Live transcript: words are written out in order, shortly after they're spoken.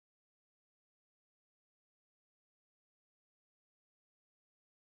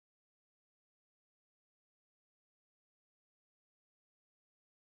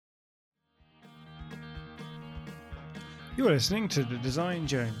You're listening to The Design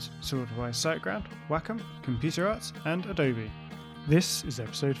Jones, sorted by SiteGround, Wacom, Computer Arts, and Adobe. This is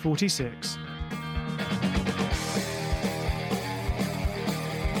episode 46.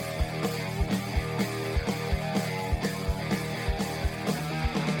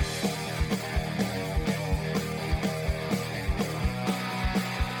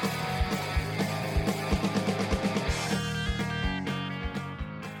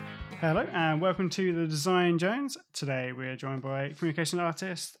 Hello and welcome to The Design Jones. Today we are joined by communication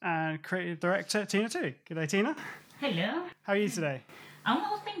artist and creative director Tina Touli. G'day Tina. Hello. How are you today? I'm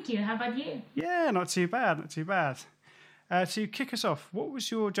well, thank you. How about you? Yeah, not too bad, not too bad. To kick us off, what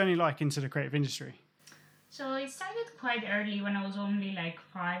was your journey like into the creative industry? So it started quite early when I was only like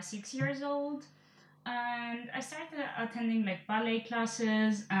 5-6 years old. And I started attending like ballet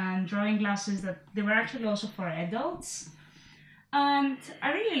classes and drawing classes that they were actually also for adults. And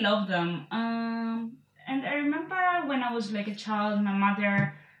I really loved them. And I remember when I was like a child, my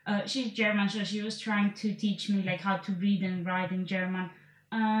mother, she's German, so she was trying to teach me like how to read and write in German.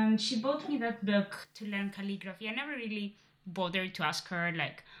 And she bought me that book to learn calligraphy. I never really bothered to ask her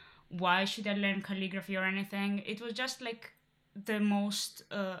like, why should I learn calligraphy or anything? It was just like the most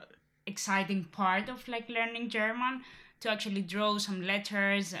exciting part of like learning German, to actually draw some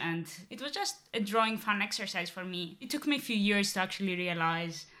letters, and it was just a drawing fun exercise for me. It took me a few years to actually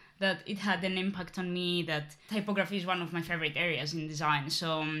realize that it had an impact on me, that typography is one of my favorite areas in design,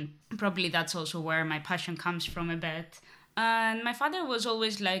 so probably that's also where my passion comes from a bit. And my father was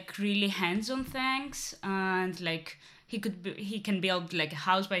always like really hands-on things, and like he can build like a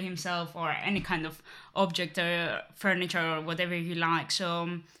house by himself or any kind of object or furniture or whatever you like.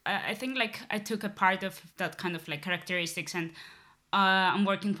 So I think like I took a part of that kind of like characteristics, and I'm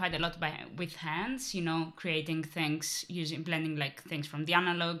working quite a lot with hands, you know, creating things, blending like things from the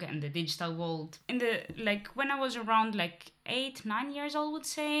analog and the digital world. In the like when I was around like 8-9 years old, I would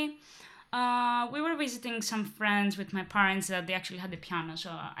say, we were visiting some friends with my parents that they actually had a piano, so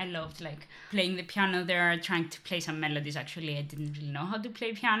I loved like playing the piano there, trying to play some melodies. Actually, I didn't really know how to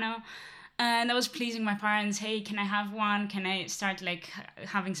play piano, and I was pleasing my parents. Hey, can I have one? Can I start like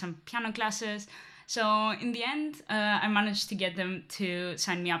having some piano classes? So in the end, I managed to get them to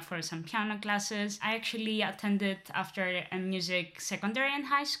sign me up for some piano classes. I actually attended after a music secondary and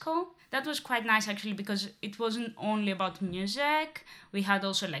high school. That was quite nice actually, because it wasn't only about music. We had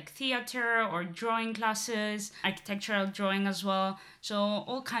also like theater or drawing classes, architectural drawing as well. So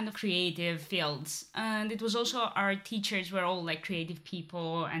all kind of creative fields. And it was also our teachers were all like creative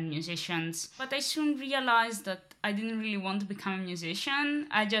people and musicians. But I soon realized that I didn't really want to become a musician.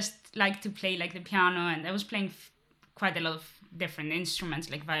 I just liked to play like the piano, and I was playing quite a lot of different instruments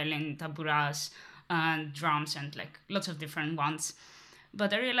like violin, taburas, and drums, and like lots of different ones.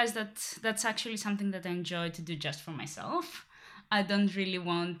 But I realized that that's actually something that I enjoy to do just for myself. I don't really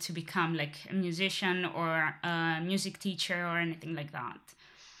want to become like a musician or a music teacher or anything like that.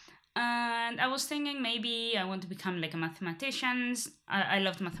 And I was thinking maybe I want to become like a mathematician. I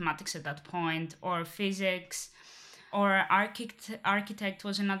loved mathematics at that point, or physics, or architect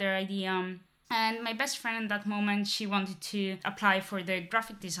was another idea. And my best friend at that moment, she wanted to apply for the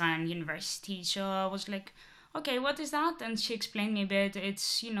graphic design university. So I was like, okay, what is that? And she explained me a bit.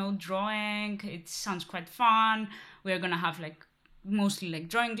 It's, you know, drawing. It sounds quite fun. We're going to have like mostly like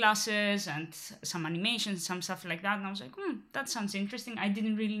drawing classes and some animations, some stuff like that. And I was like, that sounds interesting. I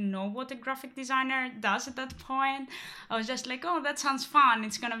didn't really know what a graphic designer does at that point. I was just like, oh, that sounds fun.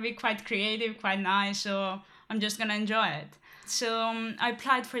 It's going to be quite creative, quite nice. So I'm just going to enjoy it. So I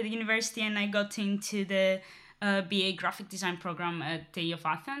applied for the university and I got into the BA graphic design program at the U of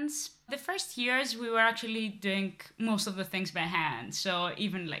Athens. The first years we were actually doing most of the things by hand. So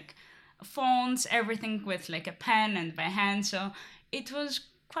even like fonts, everything with like a pen and by hand. So it was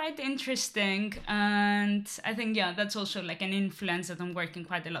quite interesting. And I think, yeah, that's also like an influence that I'm working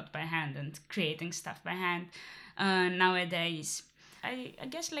quite a lot by hand and creating stuff by hand nowadays. I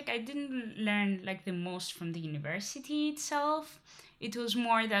guess like I didn't learn like the most from the university itself. It was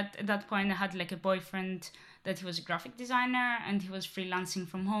more that at that point I had like a boyfriend that he was a graphic designer and he was freelancing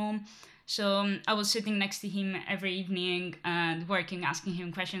from home. So I was sitting next to him every evening and working, asking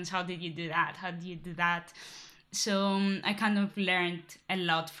him questions. How did you do that? How do you do that? So I kind of learned a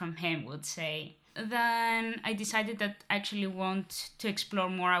lot from him, would say. Then I decided that I actually want to explore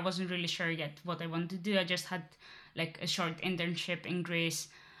more. I wasn't really sure yet what I want to do. I just had like a short internship in Greece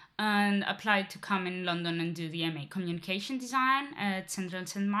and applied to come in London and do the MA Communication Design at Central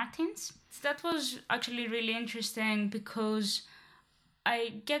St. Martin's. That was actually really interesting because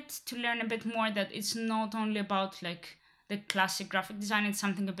I get to learn a bit more that it's not only about like the classic graphic design. It's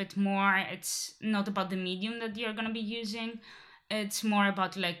something a bit more, it's not about the medium that you're going to be using. It's more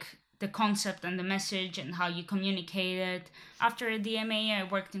about like the concept and the message and how you communicate it. After the MA, I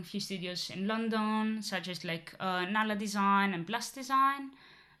worked in a few studios in London, such as like Nala Design and Blast Design.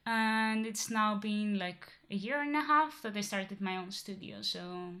 And it's now been like a year and a half that I started my own studio. So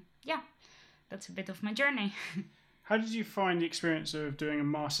yeah, that's a bit of my journey. How did you find the experience of doing a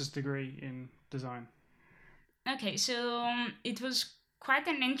master's degree in design? Okay, so it was quite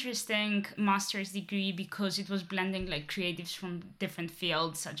an interesting master's degree because it was blending like creatives from different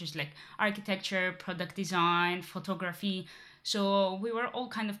fields such as like architecture, product design, photography. So we were all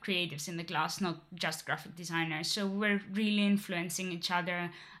kind of creatives in the class, not just graphic designers. So we were really influencing each other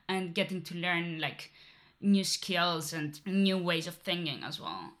and getting to learn like new skills and new ways of thinking as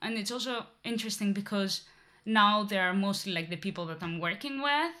well. And it's also interesting because now they are mostly like the people that I'm working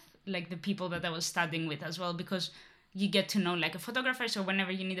with, like the people that I was studying with as well, because you get to know like a photographer. So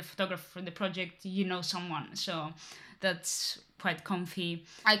whenever you need a photographer for the project, you know someone. So that's quite comfy.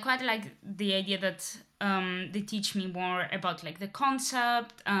 I quite like the idea that they teach me more about like the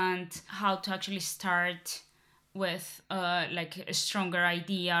concept and how to actually start with like a stronger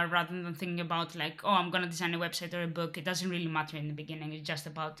idea rather than thinking about like, oh, I'm gonna design a website or a book. It doesn't really matter in the beginning. It's just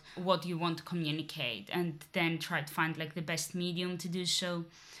about what you want to communicate and then try to find like the best medium to do so.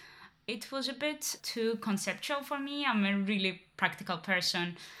 It was a bit too conceptual for me. I'm a really practical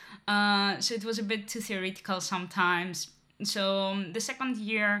person. So it was a bit too theoretical sometimes. So the second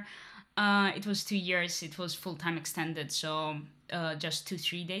year, it was 2 years. It was full-time extended. So just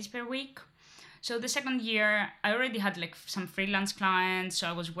 2-3 days per week. So the second year, I already had like some freelance clients. So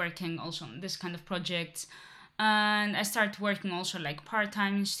I was working also on this kind of projects. And I started working also like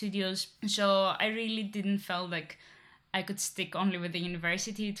part-time in studios. So I really didn't feel like I could stick only with the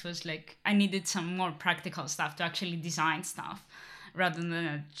university. It was like I needed some more practical stuff to actually design stuff rather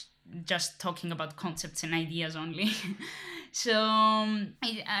than just talking about concepts and ideas only. So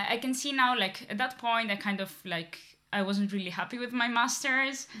I can see now, like at that point, I kind of like, I wasn't really happy with my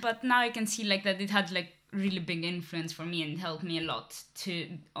master's, but now I can see like that it had like really big influence for me and helped me a lot to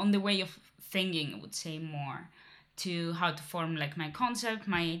on the way of thinking, I would say, more to how to form like my concept,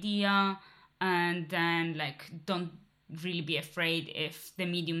 my idea, and then like don't really be afraid if the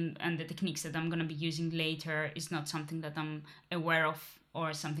medium and the techniques that I'm going to be using later is not something that I'm aware of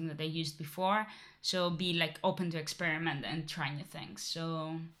or something that I used before. So be like open to experiment and try new things.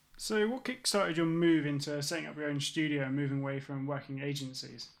 So what kickstarted your move into setting up your own studio and moving away from working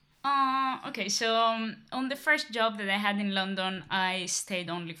agencies? Okay, so on the first job that I had in London, I stayed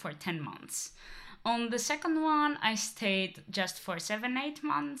only for 10 months. On the second one, I stayed just for 7-8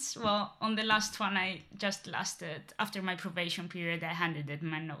 months. Well, on the last one, I just lasted. After my probation period, I handed in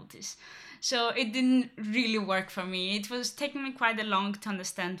my notice. So it didn't really work for me. It was taking me quite a long to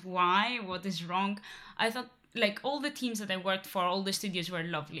understand why, what is wrong. I thought like all the teams that I worked for, all the studios were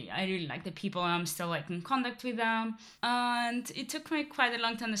lovely. I really like the people. I'm still like in contact with them. And it took me quite a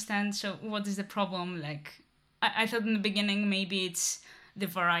long to understand. So what is the problem? Like I thought in the beginning, maybe it's the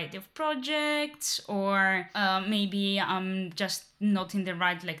variety of projects, or maybe I'm just not in the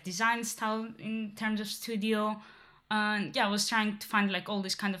right like design style in terms of studio. And yeah, I was trying to find like all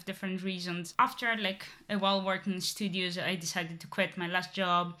these kind of different reasons. After like a while working in studios, I decided to quit my last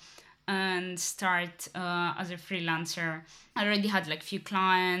job and start as a freelancer. I already had like few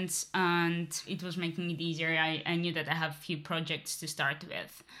clients and it was making it easier. I knew that I have few projects to start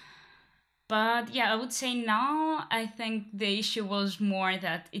with. But yeah, I would say now I think the issue was more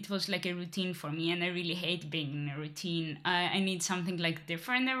that it was like a routine for me, and I really hate being in a routine. I need something like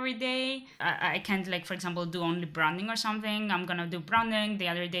different every day. I can't like, for example, do only branding or something. I'm gonna do branding, the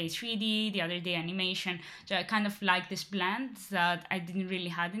other day 3D, the other day animation. So I kind of like this blend that I didn't really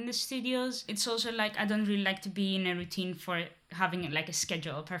had in the studios. It's also like I don't really like to be in a routine for having like a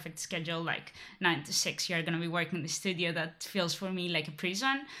schedule, a perfect schedule, like 9 to 6, you're gonna be working in the studio. That feels for me like a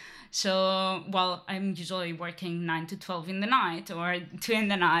prison. So, well, I'm usually working 9 to 12 in the night or 2 in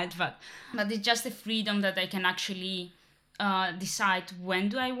the night, but it's just the freedom that I can actually decide when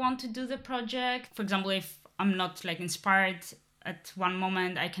do I want to do the project. For example, if I'm not like inspired at one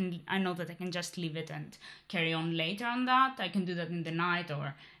moment, I know that I can just leave it and carry on later on that. I can do that in the night,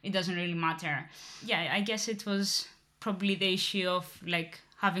 or it doesn't really matter. Yeah, I guess it was probably the issue of like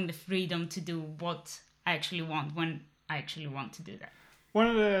having the freedom to do what I actually want when I actually want to do that. One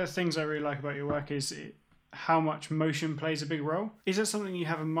of the things I really like about your work is how much motion plays a big role. Is that something you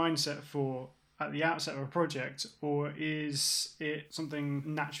have a mindset for at the outset of a project, or is it something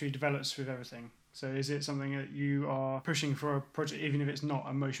naturally develops with everything? So is it something that you are pushing for a project, even if it's not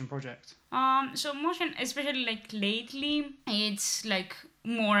a motion project? So motion, especially like lately, it's like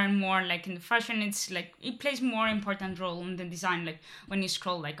more and more like in the fashion, it's like it plays more important role in the design. Like when you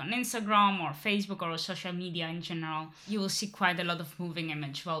scroll like on Instagram or Facebook or social media in general, you will see quite a lot of moving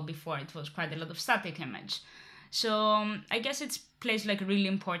image. Well, before it was quite a lot of static image. So I guess it plays like a really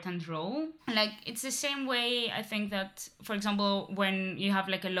important role. Like it's the same way I think that, for example, when you have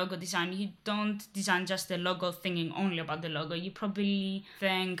like a logo design, you don't design just the logo thinking only about the logo. You probably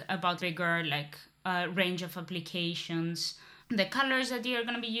think about bigger like range of applications, the colors that you're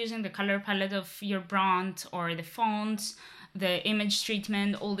going to be using, the color palette of your brand or the fonts, the image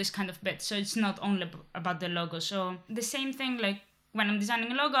treatment, all this kind of bits. So it's not only about the logo. So the same thing, like when I'm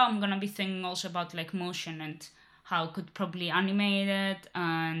designing a logo, I'm going to be thinking also about like motion and how could probably animate it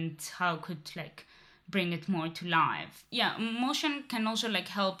and how could like bring it more to life. Yeah, motion can also like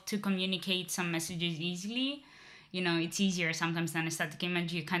help to communicate some messages easily. You know, it's easier sometimes than a static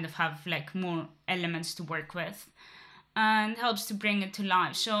image. You kind of have like more elements to work with and helps to bring it to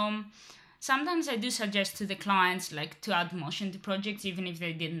life. So sometimes I do suggest to the clients like to add motion to projects even if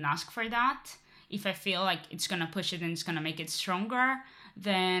they didn't ask for that. If I feel like it's gonna push it and it's gonna make it stronger,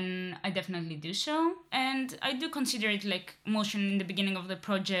 then I definitely do so. And I do consider it like motion in the beginning of the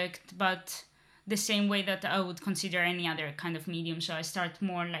project, but the same way that I would consider any other kind of medium. So I start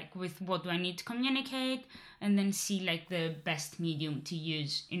more like with what do I need to communicate and then see like the best medium to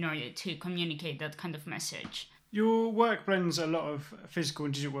use in order to communicate that kind of message. Your work blends a lot of physical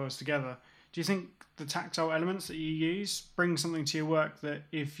and digital worlds together. Do you think the tactile elements that you use bring something to your work that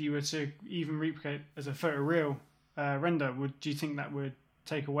if you were to even replicate as a photoreal render, do you think that would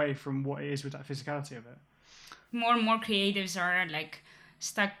take away from what it is with that physicality of it? More and more creatives are like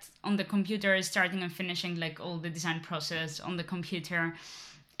stuck on the computer, starting and finishing like all the design process on the computer.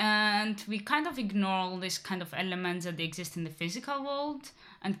 And we kind of ignore all these kind of elements that exist in the physical world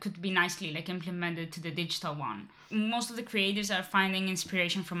and could be nicely like implemented to the digital one. Most of the creatives are finding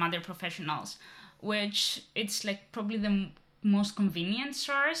inspiration from other professionals, which it's like probably the most convenient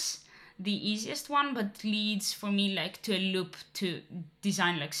source, the easiest one, but leads for me like to a loop to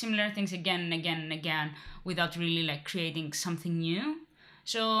design like similar things again and again and again without really like creating something new.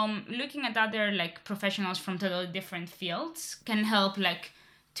 So looking at other like professionals from totally different fields can help like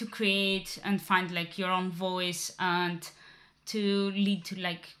to create and find like your own voice and to lead to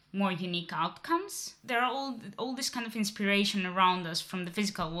like more unique outcomes. There are all this kind of inspiration around us from the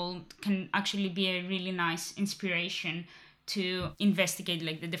physical world can actually be a really nice inspiration to investigate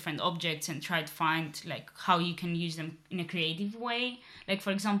like the different objects and try to find like how you can use them in a creative way. Like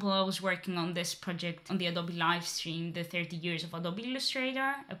for example, I was working on this project on the Adobe live stream, the 30 years of Adobe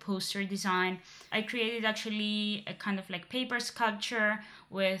Illustrator, a poster design. I created actually a kind of like paper sculpture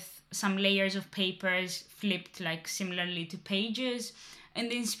with some layers of papers flipped like similarly to pages. And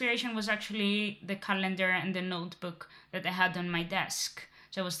the inspiration was actually the calendar and the notebook that I had on my desk.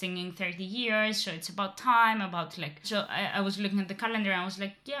 So I was thinking 30 years, so it's about time, about like... So I was looking at the calendar and I was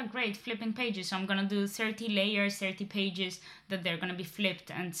like, yeah, great, flipping pages. So I'm going to do 30 layers, 30 pages that they're going to be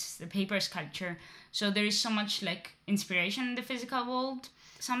flipped and the paper sculpture. So there is so much like inspiration in the physical world.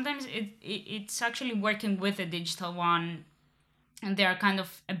 Sometimes it's actually working with a digital one and they are kind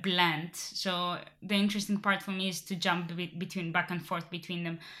of a blend. So the interesting part for me is to jump between back and forth between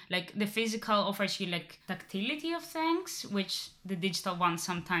them. Like the physical offers you like tactility of things, which the digital one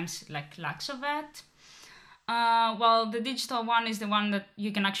sometimes like lacks of it. While the digital one is the one that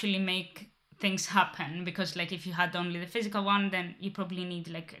you can actually make things happen, because like if you had only the physical one, then you probably need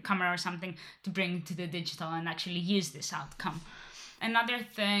like a camera or something to bring it to the digital and actually use this outcome. Another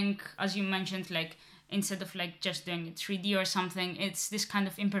thing, as you mentioned, like instead of like just doing it 3D or something, it's this kind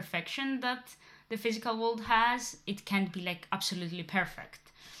of imperfection that the physical world has. It can't be like absolutely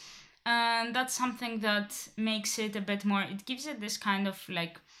perfect. And that's something that makes it a bit more, it gives it this kind of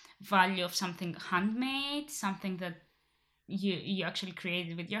like value of something handmade, something that you actually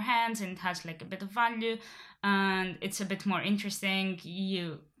created with your hands and it has like a bit of value and it's a bit more interesting.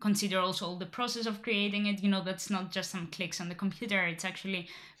 You consider also all the process of creating it, you know, that's not just some clicks on the computer, it's actually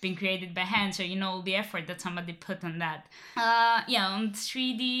being created by hand, so you know all the effort that somebody put on that. On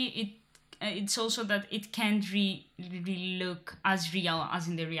 3D it's also that it can't really look as real as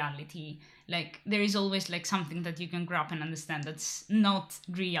in the reality. Like there is always like something that you can grab and understand that's not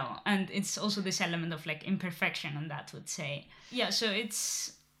real, and it's also this element of like imperfection on that, would say. So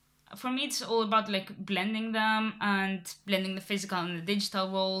it's, for me, it's all about like blending them and blending the physical and the digital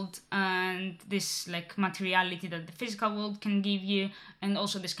world, and this like materiality that the physical world can give you, and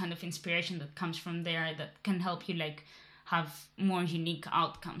also this kind of inspiration that comes from there that can help you like have more unique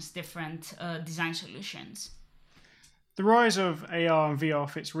outcomes, different design solutions. The rise of AR and VR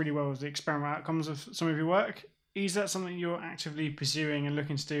fits really well with the experimental outcomes of some of your work. Is that something you're actively pursuing and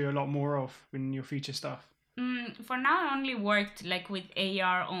looking to do a lot more of in your future stuff? For now, I only worked like with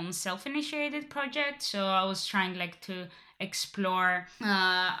AR on self-initiated projects, so I was trying like to explore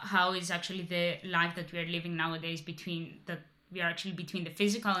how is actually the life that we are living nowadays between the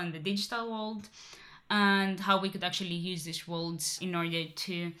physical and the digital world, and how we could actually use these worlds in order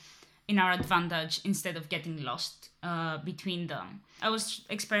to in our advantage instead of getting lost between them. I was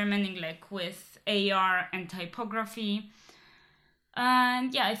experimenting like with AR and typography.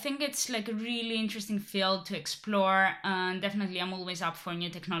 And yeah, I think it's like a really interesting field to explore, and definitely I'm always up for new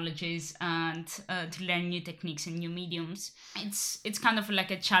technologies and to learn new techniques and new mediums. It's kind of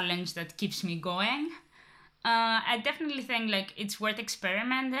like a challenge that keeps me going. I definitely think like it's worth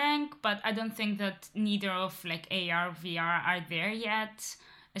experimenting, but I don't think that neither of like AR, VR are there yet.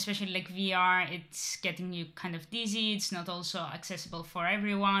 Especially like VR, it's getting you kind of dizzy. It's not also accessible for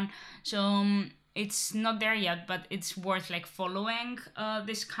everyone. So it's not there yet, but it's worth like following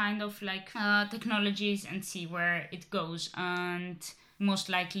this kind of like technologies and see where it goes. And most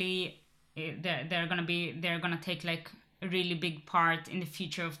likely they're gonna take like a really big part in the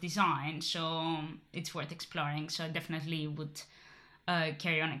future of design. So it's worth exploring. So I definitely would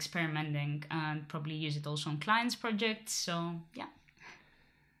carry on experimenting and probably use it also on clients' projects. So yeah.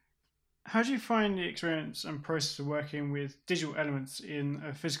 How do you find the experience and process of working with digital elements in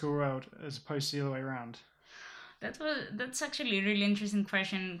a physical world as opposed to the other way around? That's actually a really interesting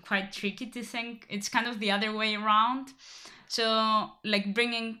question. Quite tricky to think. It's kind of the other way around. So, like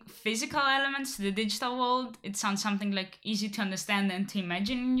bringing physical elements to the digital world, it sounds something like easy to understand and to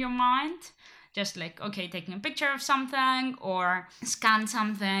imagine in your mind. Just like, okay, taking a picture of something or scan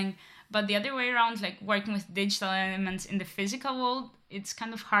something. But the other way around, like working with digital elements in the physical world, it's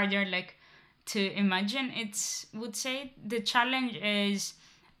kind of harder like to imagine. It's would say the challenge is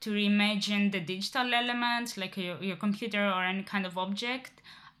to reimagine the digital elements, like your computer or any kind of object,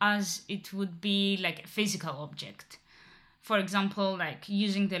 as it would be like a physical object. For example, like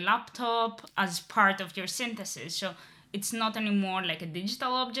using the laptop as part of your synthesis. So it's not anymore like a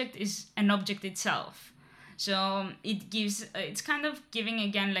digital object, it's an object itself. So it's kind of giving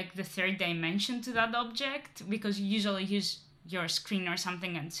again like the third dimension to that object, because you usually use your screen or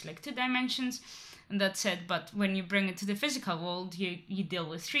something and it's like 2 dimensions and that's it. But when you bring it to the physical world, you deal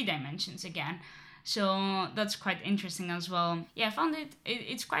with 3 dimensions again. So that's quite interesting as well. Yeah, I found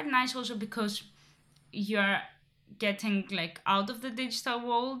it's quite nice also because you're getting like out of the digital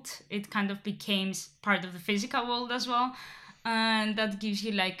world. It kind of becomes part of the physical world as well, and that gives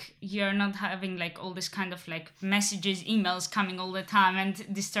you like you're not having like all this kind of like messages, emails coming all the time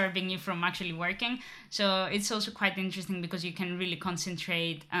and disturbing you from actually working. So it's also quite interesting because you can really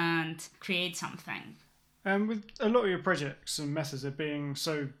concentrate and create something. With a lot of your projects and methods are being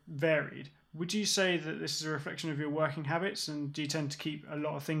so varied, would you say that this is a reflection of your working habits, and do you tend to keep a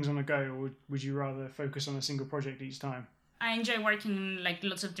lot of things on the go, or would you rather focus on a single project each time? I enjoy working on like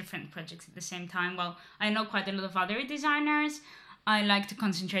lots of different projects at the same time. Well, I know quite a lot of other designers. I like to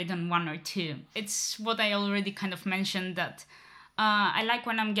concentrate on 1 or 2. It's what I already kind of mentioned, that I like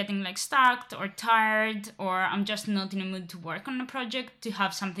when I'm getting like stuck or tired or I'm just not in a mood to work on a project, to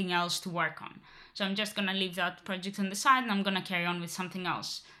have something else to work on. So I'm just gonna leave that project on the side and I'm gonna carry on with something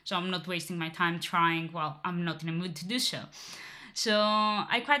else. So I'm not wasting my time trying while I'm not in a mood to do so. So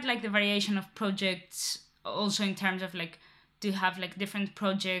I quite like the variation of projects, also in terms of like to have like different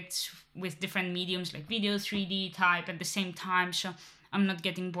projects with different mediums like video, 3D type at the same time. So I'm not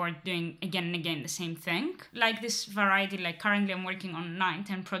getting bored doing again and again the same thing. Like this variety, like currently I'm working on 9,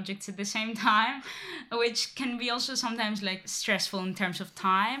 10 projects at the same time, which can be also sometimes like stressful in terms of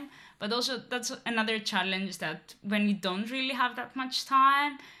time. But also that's another challenge, that when you don't really have that much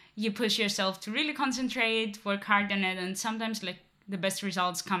time, you push yourself to really concentrate, work hard on it. And sometimes like the best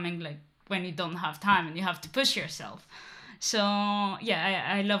results coming like when you don't have time and you have to push yourself. So yeah,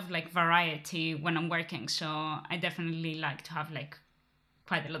 I love like variety when I'm working. So I definitely like to have like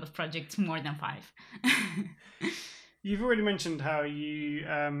quite a lot of projects, more than 5. You've already mentioned how you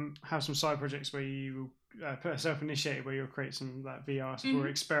have some side projects where you put a self-initiated, where you'll create some like VR for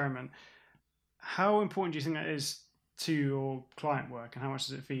experiment. How important do you think that is to your client work, and how much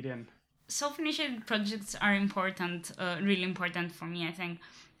does it feed in? Self-initiated projects are important, really important for me, I think.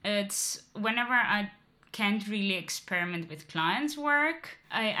 It's whenever I can't really experiment with clients' work,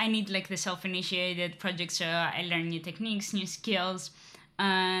 I need like the self-initiated projects, so I learn new techniques, new skills,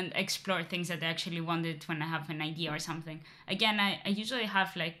 and explore things that I actually wanted when I have an idea or something. Again, I usually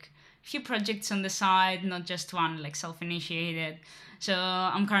have like few projects on the side, not just one, like self-initiated. So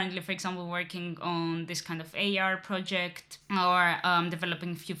I'm currently, for example, working on this kind of AR project, or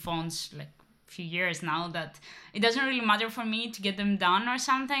developing a few fonts, like few years now, that it doesn't really matter for me to get them done or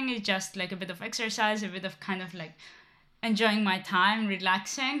something. It's just like a bit of exercise, a bit of kind of like enjoying my time,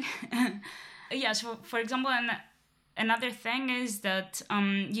 relaxing. Yeah, so for example, another thing is that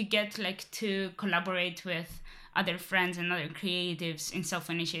you get like to collaborate with other friends and other creatives in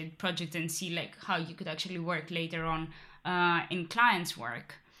self-initiated projects and see like how you could actually work later on in clients'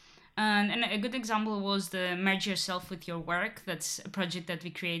 work. And a good example was the Merge Yourself with Your Work. That's a project that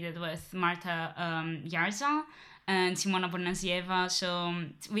we created with Marta Jarza and Simona Bonazieva. So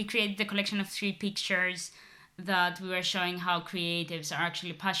we created a collection of 3 pictures that we were showing how creatives are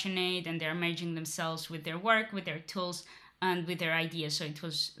actually passionate and they're merging themselves with their work, with their tools, and with their ideas. So it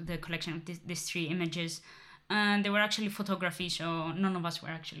was the collection of these 3 images. And they were actually photography, so none of us were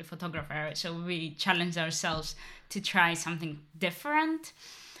actually photographers. So we challenged ourselves to try something different.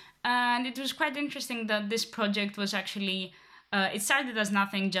 And it was quite interesting that this project was actually, it started as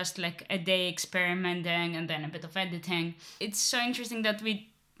nothing, just like a day experimenting and then a bit of editing. It's so interesting that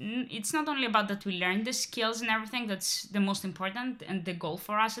it's not only about that we learned the skills and everything, that's the most important and the goal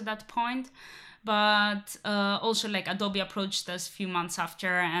for us at that point, but also like Adobe approached us a few months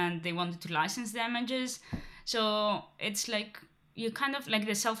after and they wanted to license the images. So it's like, you kind of like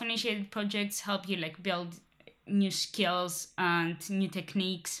the self-initiated projects help you like build new skills and new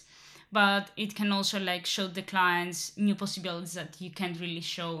techniques, but it can also like show the clients new possibilities that you can't really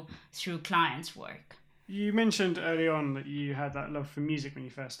show through clients' work. You mentioned early on that you had that love for music when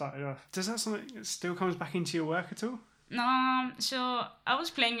you first started off. Does that something that still comes back into your work at all? So I was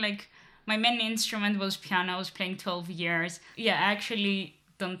playing like, my main instrument was piano. I was playing 12 years. Yeah, I actually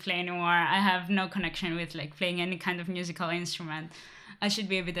don't play anymore. I have no connection with like playing any kind of musical instrument. I should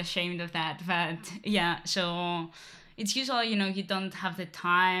be a bit ashamed of that, but yeah, so it's usually, you don't have the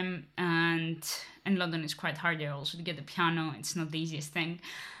time, and in London it's quite hard there also to get the piano. It's not the easiest thing.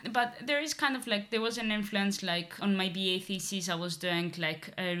 But there is kind of like, there was an influence, like on my BA thesis, I was doing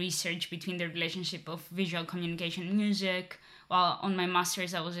like a research between the relationship of visual communication and music, while on my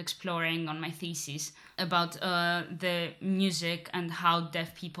master's I was exploring on my thesis about the music and how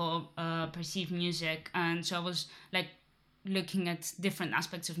deaf people perceive music. And so I was like looking at different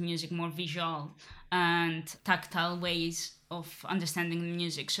aspects of music, more visual and tactile ways of understanding the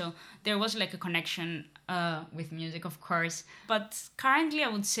music. So there was like a connection with music, of course. But currently I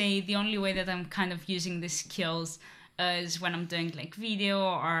would say the only way that I'm kind of using these skills is when I'm doing like video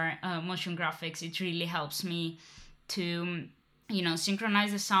or motion graphics. It really helps me to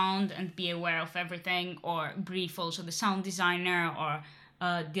synchronize the sound and be aware of everything, or brief also the sound designer, or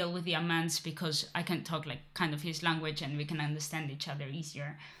deal with the amends, because I can talk like kind of his language and we can understand each other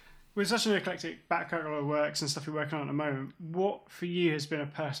easier. With such an eclectic back catalogue of works and stuff you're working on at the moment, what for you has been a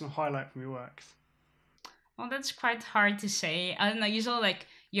personal highlight from your work? Well, that's quite hard to say. I don't know, usually like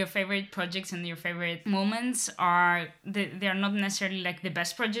your favorite projects and your favorite moments they're not necessarily like the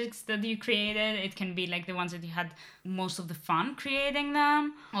best projects that you created. It can be like the ones that you had most of the fun creating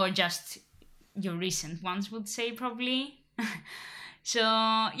them, or just your recent ones, would say, probably. So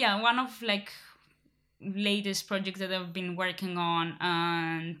yeah, one of like latest projects that I've been working on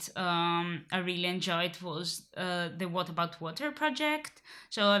and I really enjoyed was the What About Water project.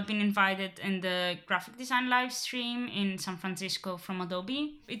 So I've been invited in the graphic design live stream in San Francisco from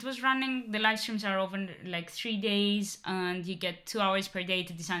Adobe. It was running, the live streams are over like 3 days and you get 2 hours per day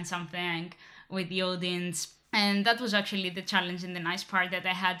to design something with the audience. And that was actually the challenge and the nice part, that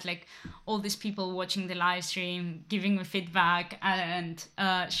I had like all these people watching the live stream, giving me feedback and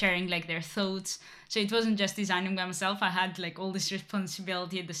sharing like their thoughts. So it wasn't just designing by myself. I had like all this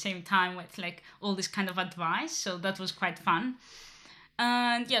responsibility at the same time with like all this kind of advice. So that was quite fun.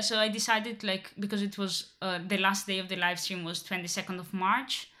 And yeah, so I decided, like, because it was the last day of the live stream was 22nd of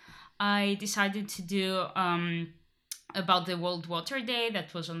March, I decided to do about the World Water Day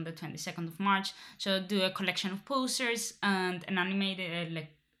that was on the 22nd of March. So do a collection of posters and an animated like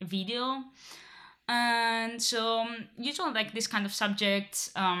video. And so usually like this kind of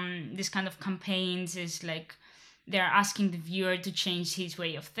subjects, this kind of campaigns is like they're asking the viewer to change his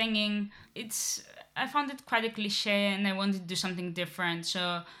way of thinking. I found it quite a cliche and I wanted to do something different.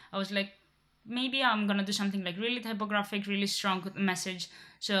 So I was like, maybe I'm gonna do something like really typographic, really strong with the message.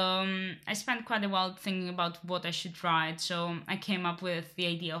 So I spent quite a while thinking about what I should write. So I came up with the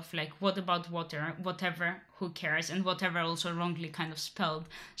idea of like, what about water? Whatever, who cares? And whatever also wrongly kind of spelled.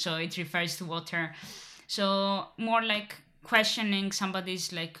 So it refers to water. So more like questioning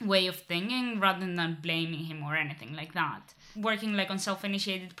somebody's like way of thinking rather than blaming him or anything like that. Working like on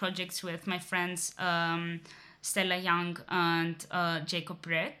self-initiated projects with my friends Stella Young and Jacob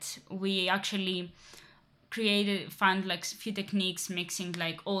Brett, we actually found like a few techniques mixing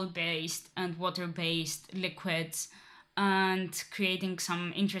like oil-based and water-based liquids and creating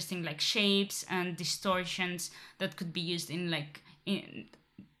some interesting like shapes and distortions that could be used in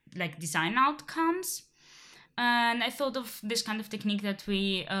design outcomes. And I thought of this kind of technique that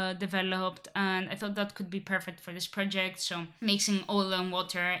we developed, and I thought that could be perfect for this project. So mixing oil and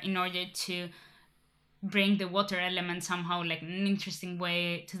water in order to bring the water element somehow like in an interesting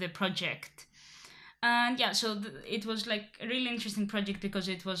way to the project. And yeah, so it was like a really interesting project because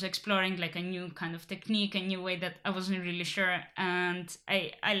it was exploring like a new kind of technique, a new way that I wasn't really sure. And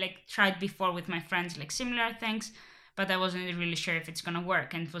I like tried before with my friends like similar things, but I wasn't really sure if it's gonna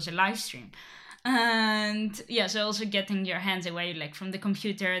work, and it was a live stream. And yeah, so also getting your hands away like from the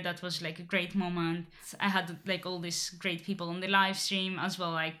computer, that was like a great moment. I had like all these great people on the live stream as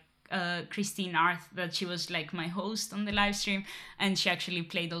well, like Christine Arth, that she was like my host on the live stream, and she actually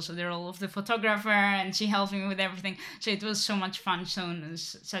played also the role of the photographer, and she helped me with everything. So it was so much fun. So it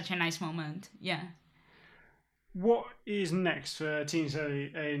was such a nice moment. Yeah. What is next for Teen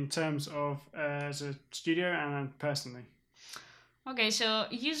Touli in terms of as a studio and personally? Okay, so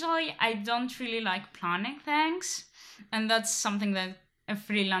usually I don't really like planning things, and that's something that a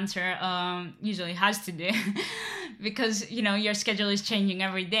freelancer usually has to do because your schedule is changing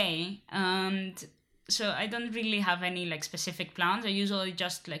every day, and so I don't really have any like specific plans. I usually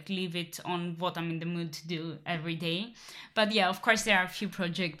just like leave it on what I'm in the mood to do every day. But yeah, of course there are a few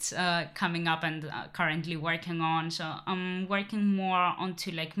projects coming up and currently working on. So I'm working more onto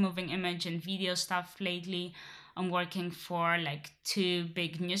like moving image and video stuff lately. I'm working for like 2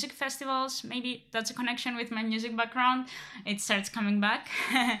 big music festivals. Maybe that's a connection with my music background. It starts coming back.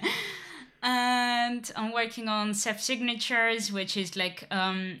 And I'm working on self-signatures, which is like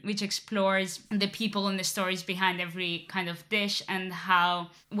which explores the people and the stories behind every kind of dish, and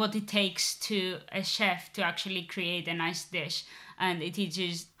what it takes to a chef to actually create a nice dish. And it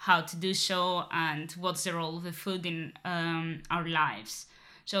teaches how to do so and what's the role of the food in our lives.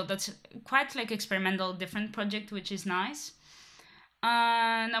 So that's quite like experimental, different project, which is nice.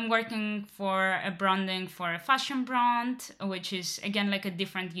 And I'm working for a branding for a fashion brand, which is again like a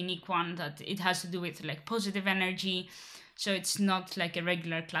different, unique one, that it has to do with like positive energy. So it's not like a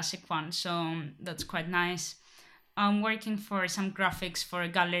regular classic one. So that's quite nice. I'm working for some graphics for a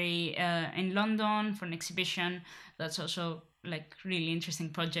gallery in London for an exhibition. That's also like really interesting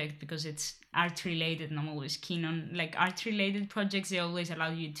project because it's art related, and I'm always keen on like art related projects. They always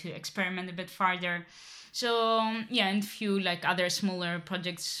allow you to experiment a bit farther. So yeah, and a few like other smaller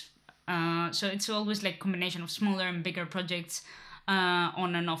projects. So it's always like combination of smaller and bigger projects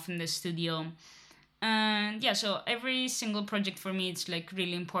on and off in the studio. And yeah, so every single project for me, it's like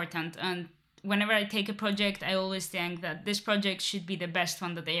really important. And whenever I take a project, I always think that this project should be the best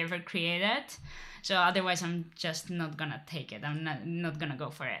one that I ever created. So otherwise, I'm just not gonna take it. I'm not gonna go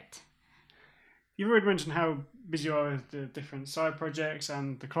for it. You've already mentioned how busy you are with the different side projects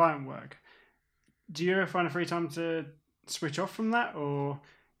and the client work. Do you ever find a free time to switch off from that, or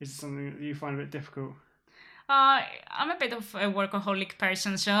is it something that you find a bit difficult? I'm a bit of a workaholic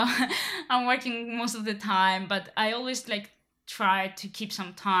person, so I'm working most of the time, but I always like try to keep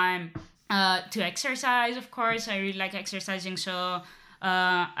some time to exercise. Of course, I really like exercising, so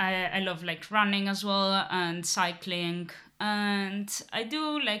I love like running as well and cycling, and I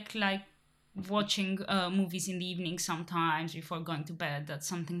do like watching movies in the evening sometimes before going to bed. That's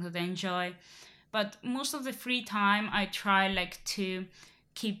something that I enjoy. But most of the free time I try like to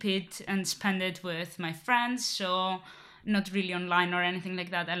keep it and spend it with my friends, so not really online or anything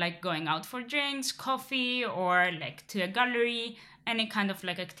like that. I like going out for drinks, coffee, or like to a gallery, any kind of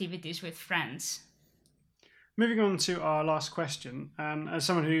like activities with friends. Moving on to our last question, as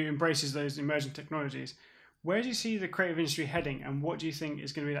someone who embraces those emerging technologies, where do you see the creative industry heading, and what do you think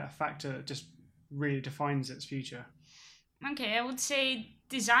is going to be that factor that just really defines its future? Okay, I would say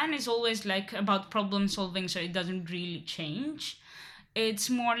design is always like about problem solving, so it doesn't really change. It's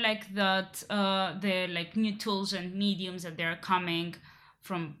more like that the like new tools and mediums that they're coming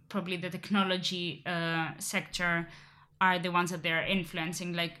from probably the technology sector are the ones that they're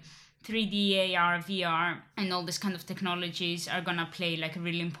influencing, like 3D, AR, VR, and all this kind of technologies are gonna play like a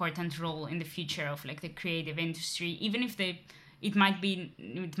really important role in the future of like the creative industry. Even if it might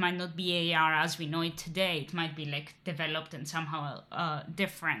not be AR as we know it today. It might be like developed and somehow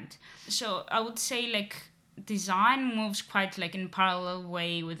different. So I would say like design moves quite like in parallel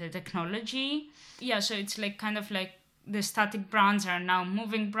way with the technology. Yeah, so it's like kind of like the static brands are now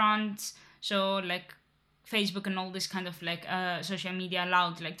moving brands. So like Facebook and all this kind of like social media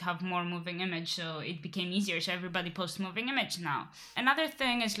allowed like to have more moving image, so it became easier. So everybody posts moving image now. Another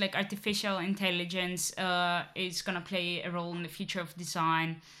thing is like artificial intelligence is gonna play a role in the future of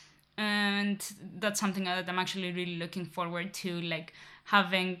design, and that's something that I'm actually really looking forward to, like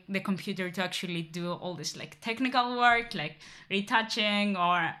having the computer to actually do all this like technical work, like retouching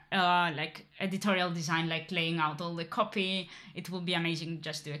or like editorial design, like laying out all the copy. It will be amazing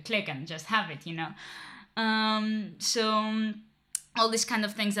just do a click and just have it, you know. So all these kind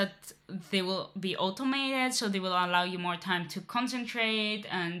of things that they will be automated, so they will allow you more time to concentrate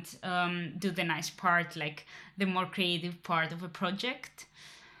and do the nice part, like the more creative part of a project.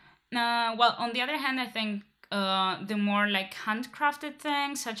 Well, on the other hand, I think the more like handcrafted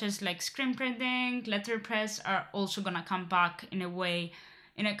things, such as like screen printing, letterpress, are also gonna come back in a way,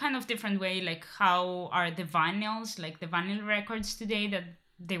 in a kind of different way, like how are the vinyls, like the vinyl records today, that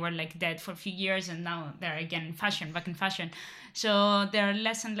they were like dead for a few years and now they're again in fashion, back in fashion. So there are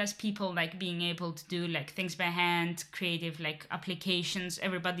less and less people like being able to do like things by hand, creative like applications.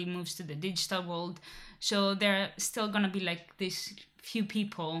 Everybody moves to the digital world. So there are still gonna be like these few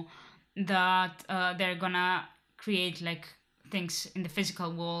people that they're gonna create like things in the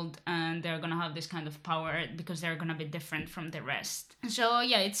physical world, and they're gonna have this kind of power because they're gonna be different from the rest. So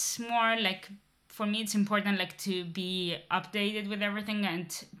yeah, it's more like, for me it's important like to be updated with everything and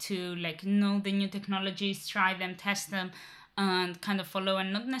to like know the new technologies, try them, test them, and kind of follow,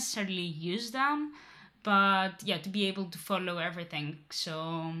 and not necessarily use them, but yeah, to be able to follow everything.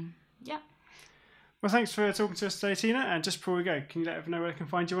 So yeah. Well, thanks for talking to us today, Tina. And just before we go, can you let everyone know where they can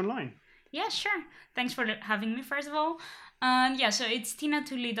find you online? Yeah, sure. Thanks for having me, first of all. And yeah, so it's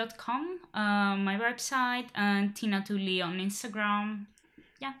tinatouli.com, my website, and Tina Touli on Instagram.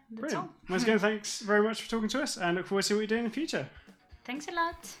 Yeah, that's Brilliant. all. Once again, thanks very much for talking to us, and look forward to see what you do in the future. Thanks a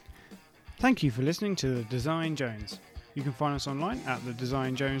lot. Thank you for listening to The Design Jones. You can find us online at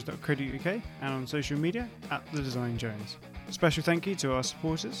thedesignjones.co.uk and on social media at The Design Jones. Special thank you to our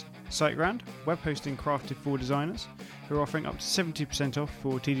supporters, SiteGround, web hosting crafted for designers, who are offering up to 70% off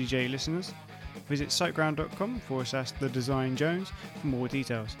for TDJ listeners. Visit siteground.com/The Design Jones for more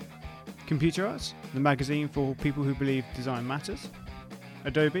details. Computer Arts, the magazine for people who believe design matters.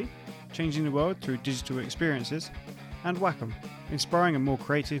 Adobe, changing the world through digital experiences. And Wacom, inspiring a more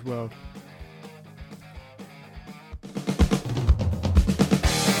creative world.